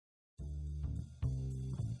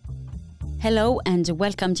Hello and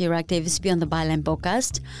welcome to Euractiv's Beyond the Byline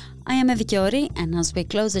podcast. I am Evi Chiori, and as we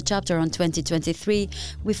close the chapter on 2023,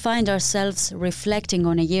 we find ourselves reflecting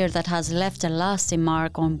on a year that has left a lasting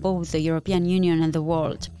mark on both the European Union and the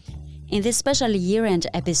world. In this special year-end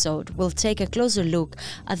episode, we'll take a closer look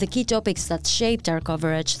at the key topics that shaped our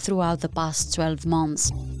coverage throughout the past 12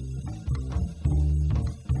 months.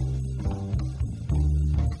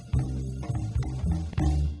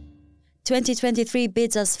 "2023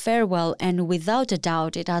 bids us farewell, and without a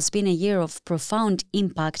doubt it has been a year of profound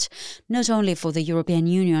impact, not only for the European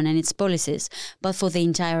Union and its policies, but for the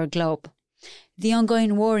entire globe. The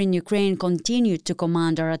ongoing war in Ukraine continued to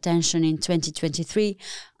command our attention in 2023,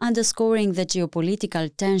 underscoring the geopolitical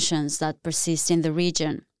tensions that persist in the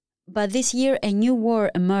region. But this year, a new war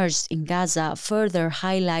emerged in Gaza, further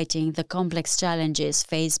highlighting the complex challenges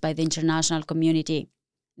faced by the international community.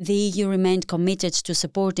 The EU remained committed to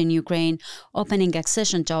supporting Ukraine, opening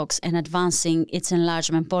accession talks and advancing its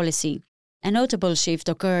enlargement policy. A notable shift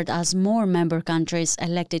occurred as more member countries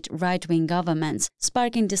elected right-wing governments,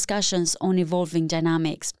 sparking discussions on evolving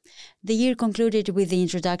dynamics. The year concluded with the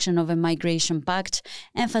introduction of a migration pact,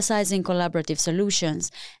 emphasizing collaborative solutions,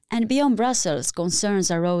 and beyond Brussels, concerns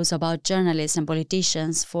arose about journalists and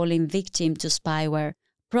politicians falling victim to spyware,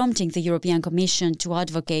 prompting the European Commission to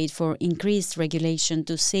advocate for increased regulation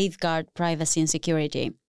to safeguard privacy and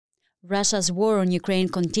security. Russia's war on Ukraine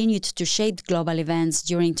continued to shape global events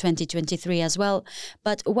during 2023 as well,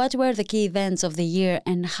 but what were the key events of the year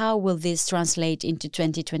and how will this translate into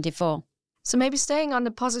 2024? So maybe staying on the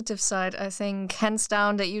positive side, I think hands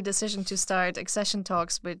down the EU decision to start accession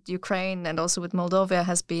talks with Ukraine and also with Moldova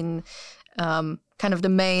has been kind of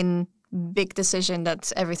the main big decision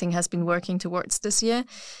that everything has been working towards this year.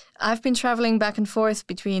 I've been traveling back and forth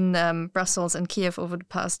between Brussels and Kiev over the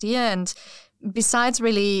past year, and besides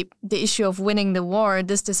really the issue of winning the war,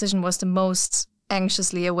 this decision was the most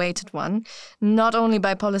anxiously awaited one, not only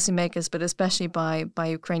by policymakers, but especially by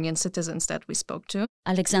Ukrainian citizens that we spoke to.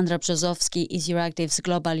 Alexandra Brzozowski is Euractiv's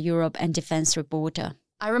Global Europe and Defense reporter.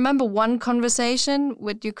 I remember one conversation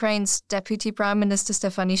with Ukraine's Deputy Prime Minister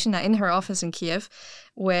Stefanishina in her office in Kiev,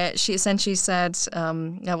 where she essentially said,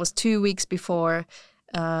 that was 2 weeks before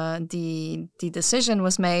the decision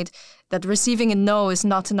was made, that receiving a no is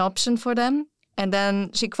not an option for them. And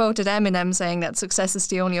then she quoted Eminem saying that success is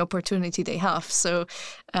the only opportunity they have. So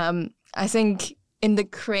I think in the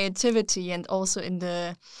creativity and also in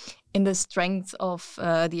the strength of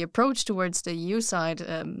the approach towards the EU side,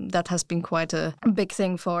 that has been quite a big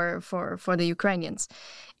thing for the Ukrainians.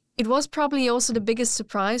 It was probably also the biggest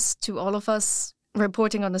surprise to all of us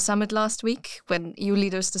reporting on the summit last week, when EU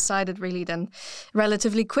leaders decided really then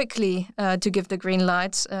relatively quickly to give the green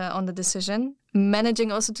light on the decision,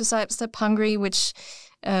 managing also to sidestep Hungary, which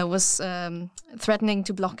was threatening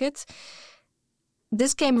to block it.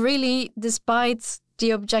 This came really despite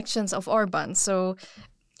the objections of Orban. So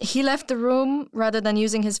he left the room rather than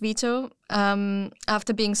using his veto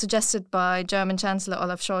after being suggested by German Chancellor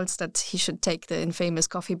Olaf Scholz that he should take the infamous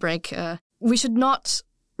coffee break. We should not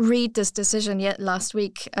read this decision yet last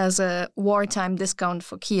week as a wartime discount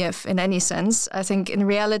for Kiev in any sense. I think in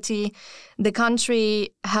reality, the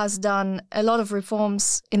country has done a lot of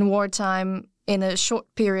reforms in wartime in a short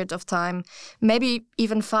period of time, maybe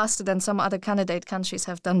even faster than some other candidate countries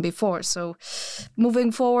have done before. So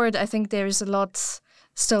moving forward, I think there is a lot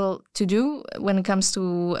still to do when it comes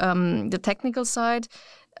to the technical side.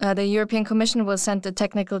 The European Commission will send a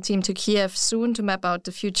technical team to Kiev soon to map out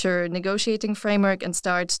the future negotiating framework and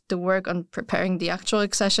start the work on preparing the actual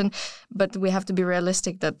accession. But we have to be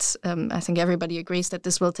realistic that I think everybody agrees that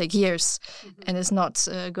this will take years and is not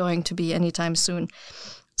going to be anytime soon.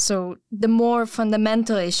 So the more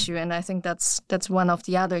fundamental issue, and I think that's one of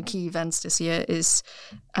the other key events this year, is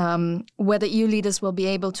whether EU leaders will be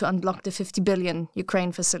able to unblock the 50 billion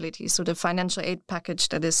Ukraine facility, so the financial aid package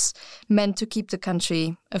that is meant to keep the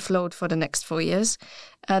country afloat for the next 4 years.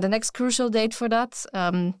 The next crucial date for that,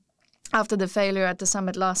 after the failure at the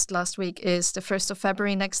summit last week, is the 1st of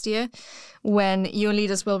February next year, when EU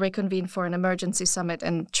leaders will reconvene for an emergency summit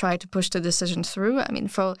and try to push the decision through. I mean,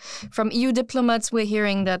 from EU diplomats, we're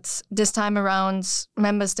hearing that this time around,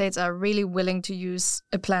 member states are really willing to use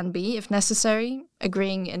a plan B if necessary,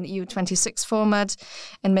 agreeing in EU 26 format,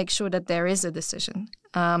 and make sure that there is a decision.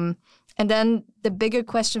 And then the bigger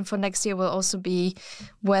question for next year will also be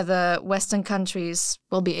whether Western countries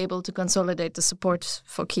will be able to consolidate the support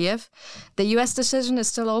for Kiev. The US decision is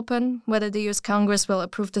still open, whether the US Congress will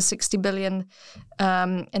approve the 60 billion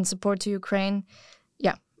in support to Ukraine.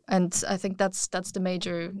 Yeah, and I think that's the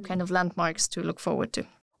major kind of landmarks to look forward to.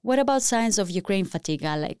 What about signs of Ukraine fatigue,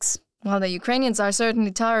 Alex? Well, the Ukrainians are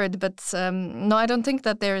certainly tired, but no, I don't think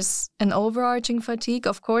that there's an overarching fatigue.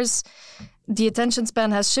 Of course, the attention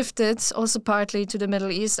span has shifted also partly to the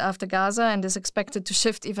Middle East after Gaza and is expected to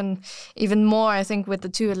shift even more, I think, with the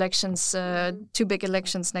two big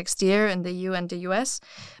elections next year in the EU and the US.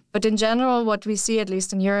 But in general, what we see, at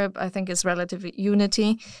least in Europe, I think is relative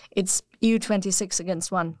unity. It's EU 26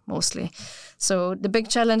 against one, mostly. So the big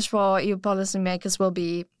challenge for EU policymakers will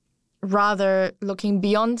be rather looking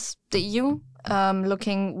beyond the EU,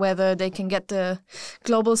 looking whether they can get the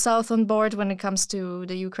global south on board when it comes to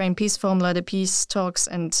the Ukraine peace formula, the peace talks,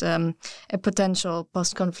 and a potential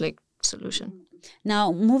post-conflict solution.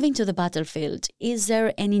 Now, moving to the battlefield, is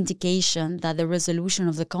there an indication that the resolution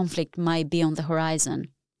of the conflict might be on the horizon?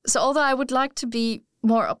 So although I would like to be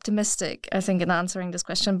more optimistic, I think, in answering this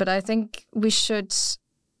question, but I think we should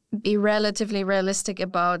be relatively realistic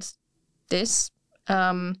about this.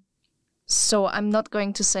 So I'm not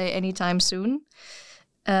going to say anytime soon.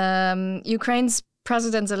 Ukraine's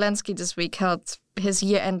President Zelensky this week held his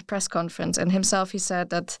year-end press conference, and himself he said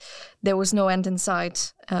that there was no end in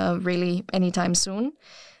sight really anytime soon.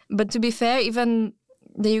 But to be fair, even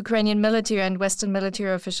the Ukrainian military and Western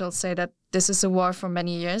military officials say that this is a war for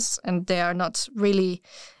many years, and they are not really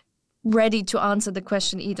ready to answer the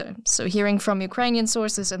question either. So hearing from Ukrainian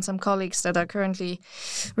sources and some colleagues that are currently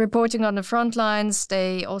reporting on the front lines,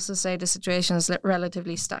 they also say the situation is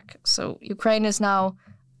relatively stuck. So Ukraine is now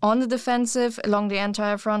on the defensive along the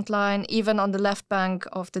entire front line, even on the left bank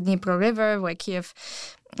of the Dnipro River, where Kiev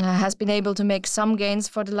has been able to make some gains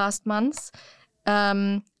for the last months.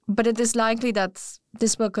 But it is likely that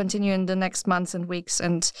this will continue in the next months and weeks,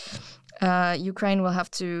 and Ukraine will have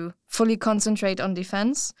to fully concentrate on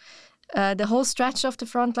defense. The whole stretch of the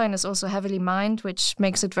front line is also heavily mined, which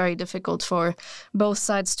makes it very difficult for both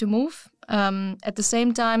sides to move. At the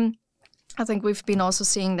same time, I think we've been also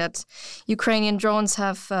seeing that Ukrainian drones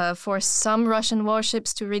have forced some Russian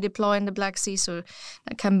warships to redeploy in the Black Sea, so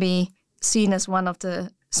that can be seen as one of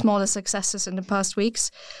the smaller successes in the past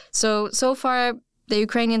weeks. So far, the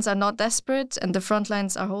Ukrainians are not desperate and the front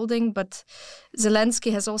lines are holding, but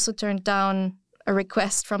Zelensky has also turned down a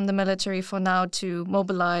request from the military for now to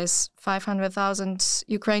mobilize 500,000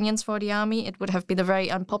 Ukrainians for the army. It would have been a very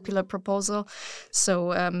unpopular proposal.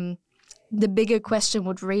 So the bigger question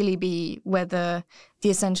would really be whether the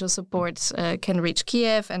essential support can reach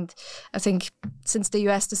Kiev. And I think since the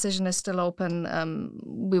US decision is still open,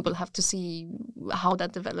 we will have to see how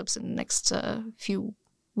that develops in the next few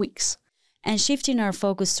weeks. And shifting our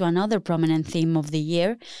focus to another prominent theme of the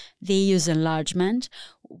year, the EU's enlargement,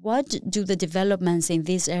 what do the developments in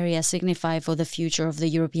this area signify for the future of the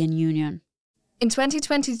European Union? In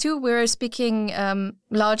 2022, we were speaking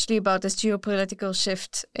largely about this geopolitical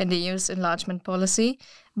shift in the EU's enlargement policy.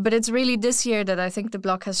 But it's really this year that I think the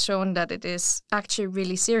bloc has shown that it is actually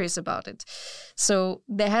really serious about it. So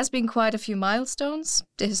there has been quite a few milestones,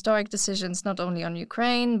 the historic decisions not only on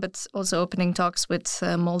Ukraine, but also opening talks with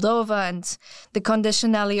Moldova and the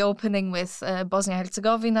conditionally opening with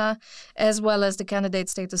Bosnia-Herzegovina, as well as the candidate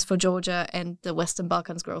status for Georgia and the Western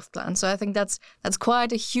Balkans growth plan. So I think that's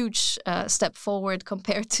quite a huge step forward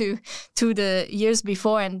compared to the years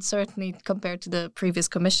before and certainly compared to the previous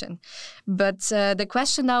commission. But the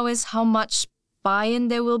question now is how much buy-in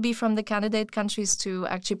there will be from the candidate countries to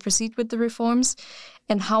actually proceed with the reforms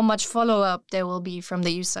and how much follow-up there will be from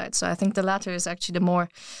the EU side. So I think the latter is actually the more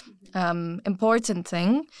important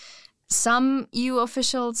thing. Some EU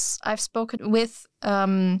officials I've spoken with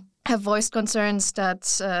have voiced concerns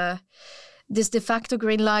that this de facto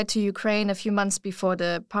green light to Ukraine a few months before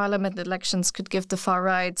the parliament elections could give the far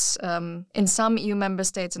right in some EU member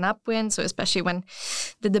states an upwind. So especially when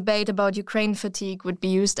the debate about Ukraine fatigue would be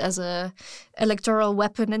used as a electoral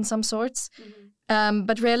weapon in some sorts. Mm-hmm.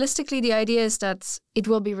 But realistically, the idea is that it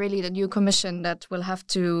will be really the new commission that will have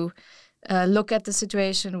to look at the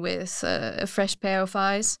situation with a fresh pair of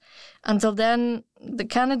eyes. Until then, the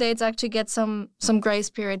candidates actually get some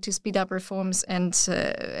grace period to speed up reforms and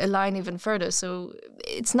align even further. So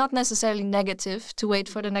it's not necessarily negative to wait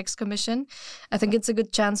for the next commission. I think it's a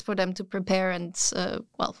good chance for them to prepare and,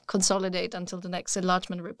 consolidate until the next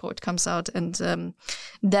enlargement report comes out and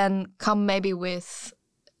then come maybe with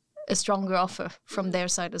a stronger offer from their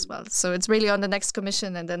side as well. So it's really on the next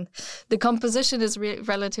commission, and then the composition is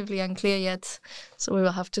relatively unclear yet. So we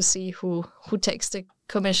will have to see who takes the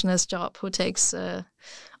commissioner's job, who takes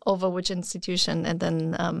over which institution, and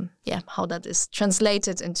then how that is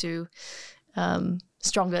translated into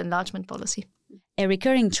stronger enlargement policy. A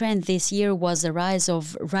recurring trend this year was the rise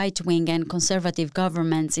of right-wing and conservative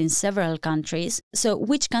governments in several countries. So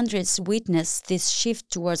which countries witnessed this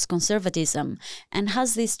shift towards conservatism, and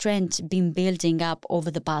has this trend been building up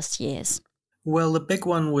over the past years? Well, the big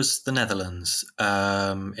one was the Netherlands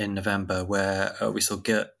in November, where we saw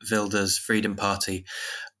Geert Wilders' Freedom Party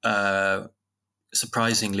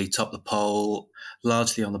surprisingly top the poll,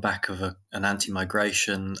 largely on the back of an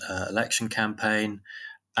anti-migration election campaign.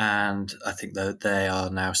 And I think that they are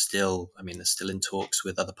now they're still in talks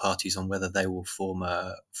with other parties on whether they will form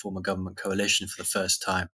a government coalition for the first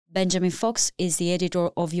time. Benjamin Fox is the editor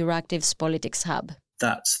of Euractiv's Politics Hub.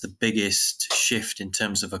 That's the biggest shift in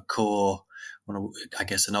terms of a core, I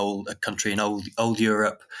guess, a country in old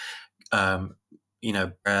Europe. A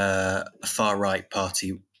far right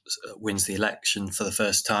party wins the election for the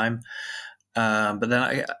first time. But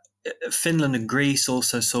then Finland and Greece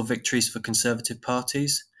also saw victories for conservative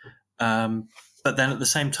parties. But then at the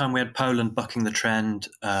same time, we had Poland bucking the trend.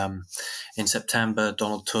 In September,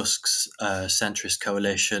 Donald Tusk's centrist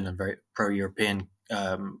coalition and very pro-European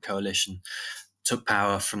coalition took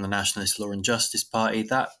power from the Nationalist Law and Justice Party.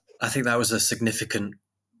 I think that was a significant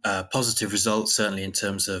positive result, certainly in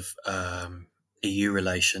terms of EU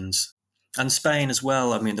relations. And Spain as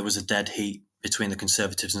well. I mean, there was a dead heat between the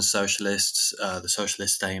Conservatives and Socialists. The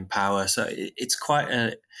Socialists stay in power, so it's quite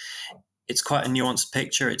a nuanced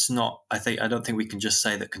picture. It's not. I don't think we can just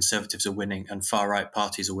say that Conservatives are winning and far right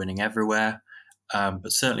parties are winning everywhere.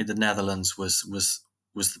 But certainly the Netherlands was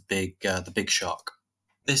the big shock.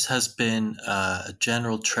 This has been a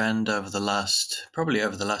general trend over the last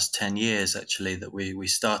 10 years, actually, that we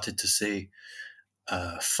started to see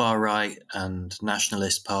far right and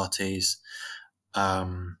nationalist parties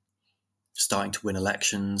starting to win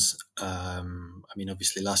elections.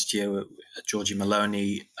 Obviously last year, Giorgia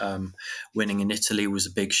Meloni winning in Italy was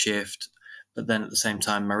a big shift. But then at the same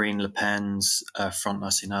time, Marine Le Pen's Front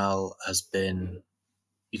National has been,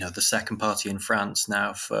 the second party in France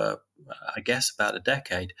now for, I guess, about a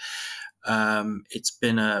decade. But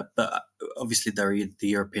obviously there are the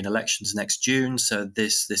European elections next June. So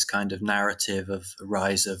this kind of narrative of the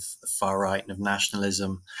rise of the far right and of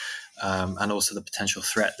nationalism, and also the potential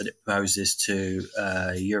threat that it poses to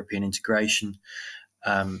European integration.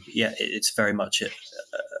 It's very much at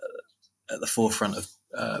the forefront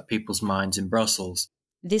of people's minds in Brussels.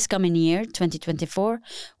 This coming year, 2024,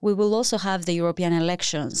 we will also have the European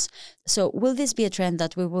elections. So will this be a trend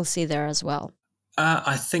that we will see there as well?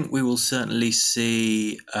 I think we will certainly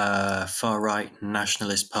see far-right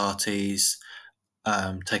nationalist parties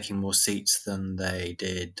taking more seats than they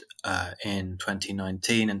did in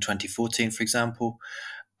 2019 and 2014, for example.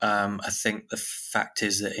 I think the fact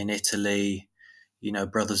is that in Italy,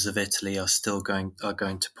 Brothers of Italy are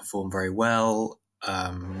going to perform very well.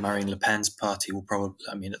 Marine Le Pen's party will probably,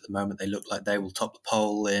 at the moment they look like they will top the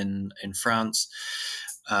poll in France.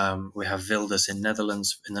 We have Wilders in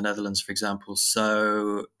the Netherlands, for example.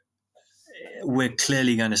 So we're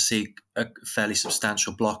clearly going to see a fairly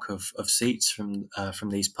substantial block of seats from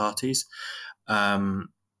these parties.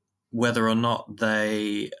 Whether or not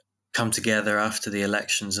they come together after the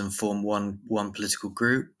elections and form one political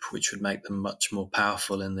group, which would make them much more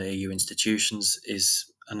powerful in the EU institutions, is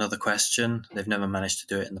another question. They've never managed to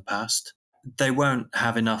do it in the past. They won't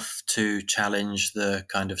have enough to challenge the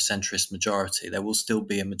kind of centrist majority. There will still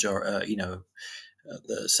be a majority,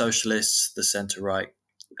 the socialists, the centre-right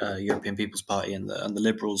European People's Party, and the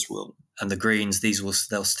Liberals and the Greens.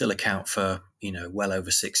 They'll still account for well over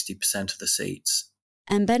 60% of the seats.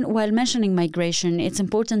 And Ben, while mentioning migration, it's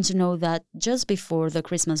important to know that just before the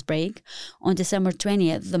Christmas break, on December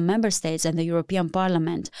 20th, the Member States and the European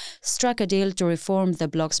Parliament struck a deal to reform the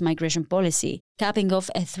bloc's migration policy, capping off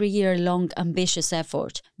a 3-year-long ambitious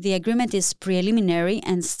effort. The agreement is preliminary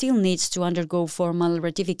and still needs to undergo formal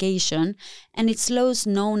ratification, and its laws,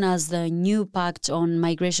 known as the new Pact on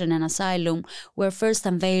Migration and Asylum, were first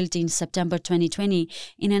unveiled in September 2020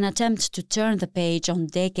 in an attempt to turn the page on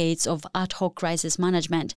decades of ad hoc crisis management,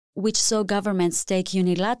 which saw governments take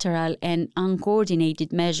unilateral and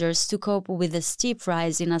uncoordinated measures to cope with the steep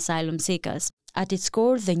rise in asylum seekers. At its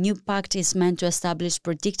core, the new pact is meant to establish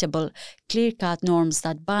predictable, clear-cut norms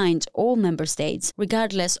that bind all member states,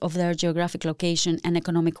 regardless of their geographic location and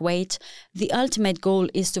economic weight. The ultimate goal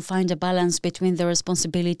is to find a balance between the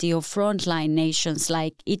responsibility of frontline nations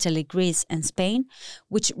like Italy, Greece, and Spain,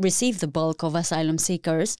 which receive the bulk of asylum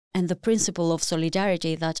seekers, and the principle of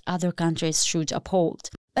solidarity that other countries should uphold.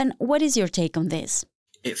 And what is your take on this?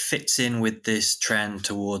 It fits in with this trend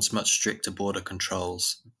towards much stricter border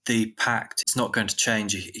controls. The pact is not going to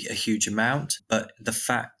change a huge amount, but the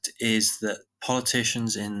fact is that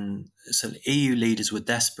politicians so EU leaders were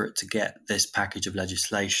desperate to get this package of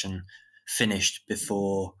legislation finished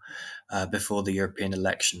before the European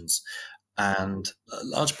elections. And a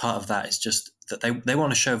large part of that is just that they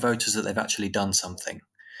want to show voters that they've actually done something.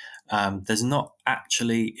 There's not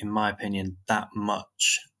actually, in my opinion, that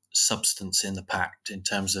much substance in the pact in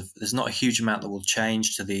terms of there's not a huge amount that will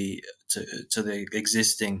change to the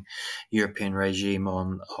existing European regime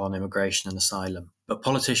on immigration and asylum. But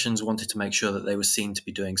politicians wanted to make sure that they were seen to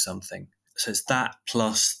be doing something. So it's that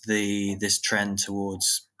plus this trend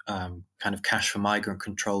towards kind of cash for migrant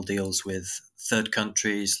control deals with third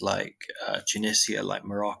countries like Tunisia, like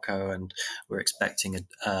Morocco, and we're expecting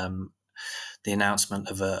the announcement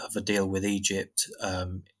of a deal with Egypt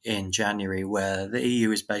in January, where the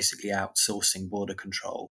EU is basically outsourcing border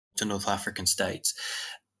control to North African states.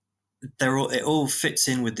 It all fits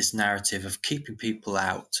in with this narrative of keeping people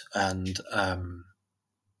out and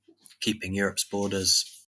keeping Europe's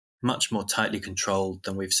borders much more tightly controlled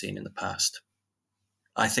than we've seen in the past.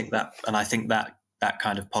 I think that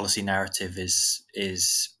kind of policy narrative is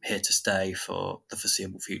here to stay for the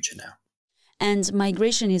foreseeable future now. And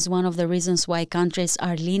migration is one of the reasons why countries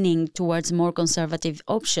are leaning towards more conservative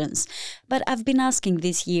options. But I've been asking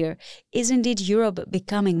this year, is indeed Europe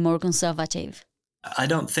becoming more conservative? I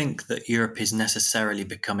don't think that Europe is necessarily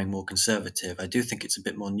becoming more conservative. I do think it's a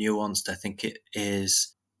bit more nuanced. I think it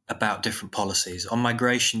is about different policies. On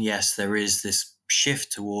migration, yes, there is this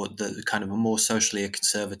shift toward the kind of a more socially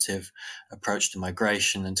conservative approach to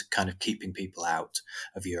migration and to kind of keeping people out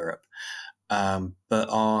of Europe. But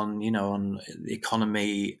on the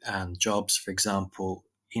economy and jobs, for example,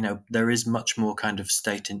 there is much more kind of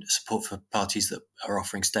state support for parties that are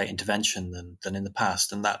offering state intervention than in the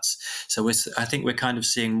past, and I think we're kind of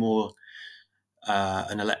seeing more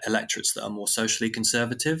electorates that are more socially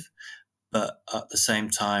conservative, but at the same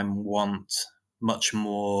time want much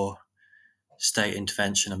more state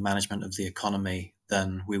intervention and management of the economy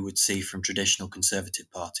than we would see from traditional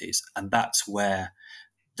conservative parties, and that's where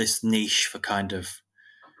this niche for kind of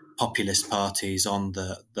populist parties on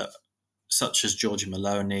such as Giorgia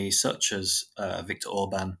Meloni, such as Viktor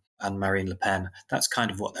Orban and Marine Le Pen, that's kind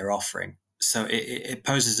of what they're offering. So it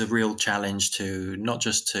poses a real challenge to not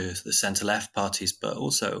just to the centre-left parties, but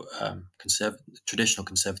also traditional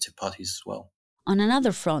conservative parties as well. On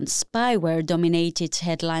another front, spyware dominated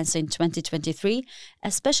headlines in 2023,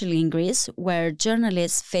 especially in Greece, where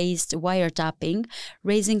journalists faced wiretapping,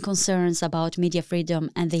 raising concerns about media freedom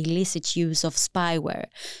and the illicit use of spyware.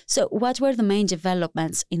 So, what were the main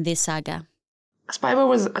developments in this saga? Spyware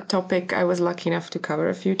was a topic I was lucky enough to cover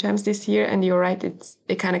a few times this year, and you're right,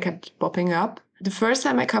 it kind of kept popping up. The first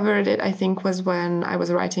time I covered it, I think, was when I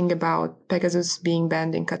was writing about Pegasus being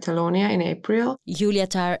banned in Catalonia in April. Julia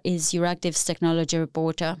Tar is Euractiv's technology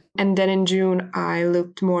reporter. And then in June, I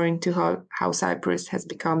looked more into how Cyprus has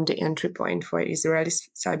become the entry point for Israeli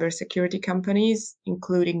cybersecurity companies,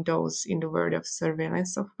 including those in the world of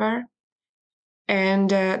surveillance software. And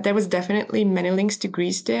there was definitely many links to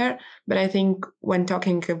Greece there, but I think when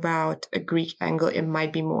talking about a Greek angle, it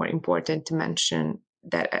might be more important to mention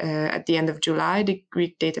that at the end of July, the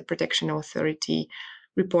Greek Data Protection Authority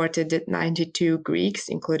reported that 92 Greeks,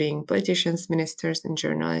 including politicians, ministers, and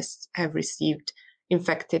journalists, have received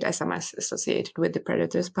infected SMS associated with the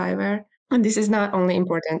Predator spyware. And this is not only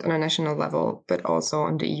important on a national level, but also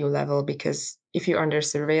on the EU level, because if you're under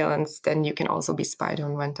surveillance, then you can also be spied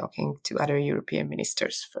on when talking to other European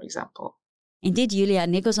ministers, for example. Indeed, Julia,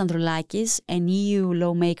 Nikos Androulakis, an EU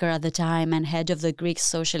lawmaker at the time and head of the Greek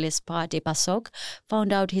Socialist Party PASOK,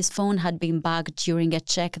 found out his phone had been bugged during a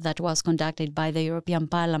check that was conducted by the European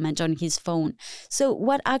Parliament on his phone. So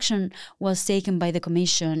what action was taken by the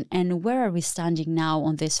Commission, and where are we standing now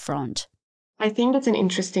on this front? I think that's an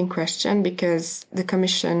interesting question, because the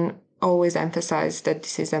Commission always emphasized that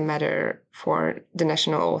this is a matter for the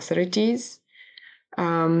national authorities.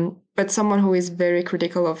 But someone who is very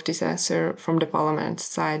critical of this answer from the Parliament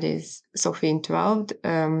side is Sophie in 't Veld.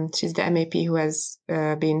 She's the MEP who has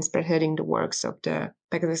been spearheading the works of the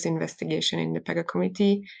Pegasus investigation in the PEGA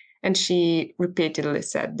committee. And she repeatedly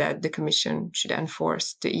said that the Commission should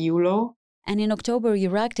enforce the EU law. And in October,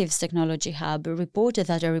 Euractiv's Technology Hub reported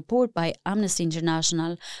that a report by Amnesty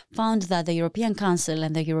International found that the European Council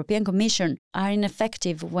and the European Commission are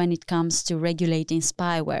ineffective when it comes to regulating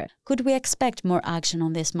spyware. Could we expect more action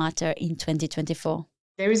on this matter in 2024?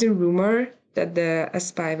 There is a rumor that a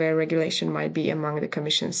spyware regulation might be among the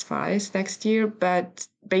Commission's files next year, but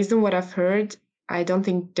based on what I've heard, I don't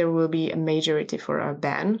think there will be a majority for a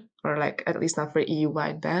ban, or at least not for an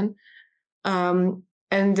EU-wide ban.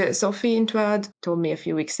 And Sophie in 't Veld told me a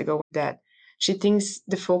few weeks ago that she thinks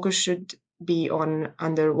the focus should be on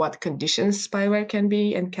under what conditions spyware can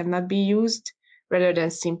be and cannot be used, rather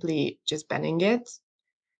than simply just banning it.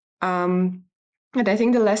 And I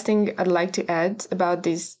think the last thing I'd like to add about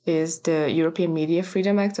this is the European Media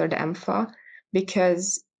Freedom Act, or the EMFA,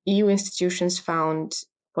 because EU institutions found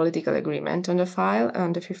political agreement on the file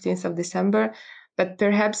on the 15th of December. But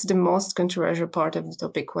perhaps the most controversial part of the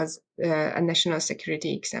topic was a national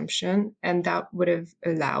security exemption, and that would have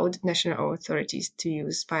allowed national authorities to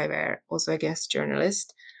use spyware also against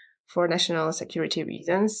journalists for national security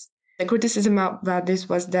reasons. The criticism about this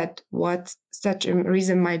was that what such a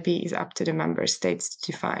reason might be is up to the member states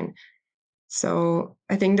to define. So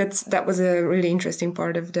I think that was a really interesting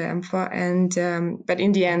part of the EMFA, and but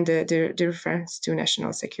in the end, the reference to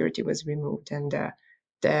national security was removed, and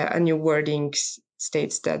a new wording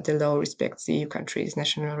states that the law respects the EU country's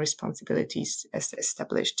national responsibilities as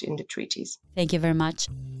established in the treaties. Thank you very much.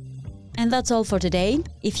 And that's all for today.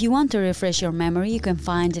 If you want to refresh your memory, you can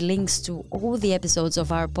find links to all the episodes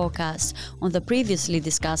of our podcast on the previously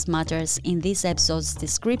discussed matters in this episode's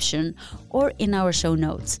description or in our show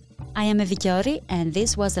notes. I am Evi Chiori, and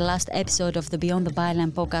this was the last episode of the Beyond the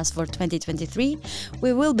Byline podcast for 2023.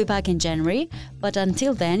 We will be back in January, but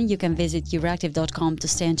until then, you can visit euractiv.com to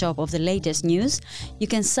stay on top of the latest news. You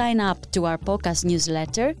can sign up to our podcast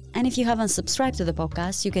newsletter, and if you haven't subscribed to the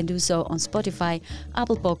podcast, you can do so on Spotify,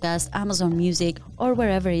 Apple Podcasts, Amazon Music, or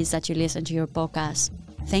wherever it is that you listen to your podcast.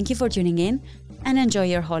 Thank you for tuning in, and enjoy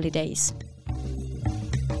your holidays.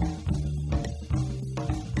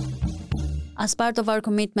 As part of our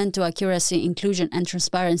commitment to accuracy, inclusion, and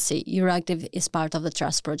transparency, Euractiv is part of the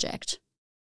Trust Project.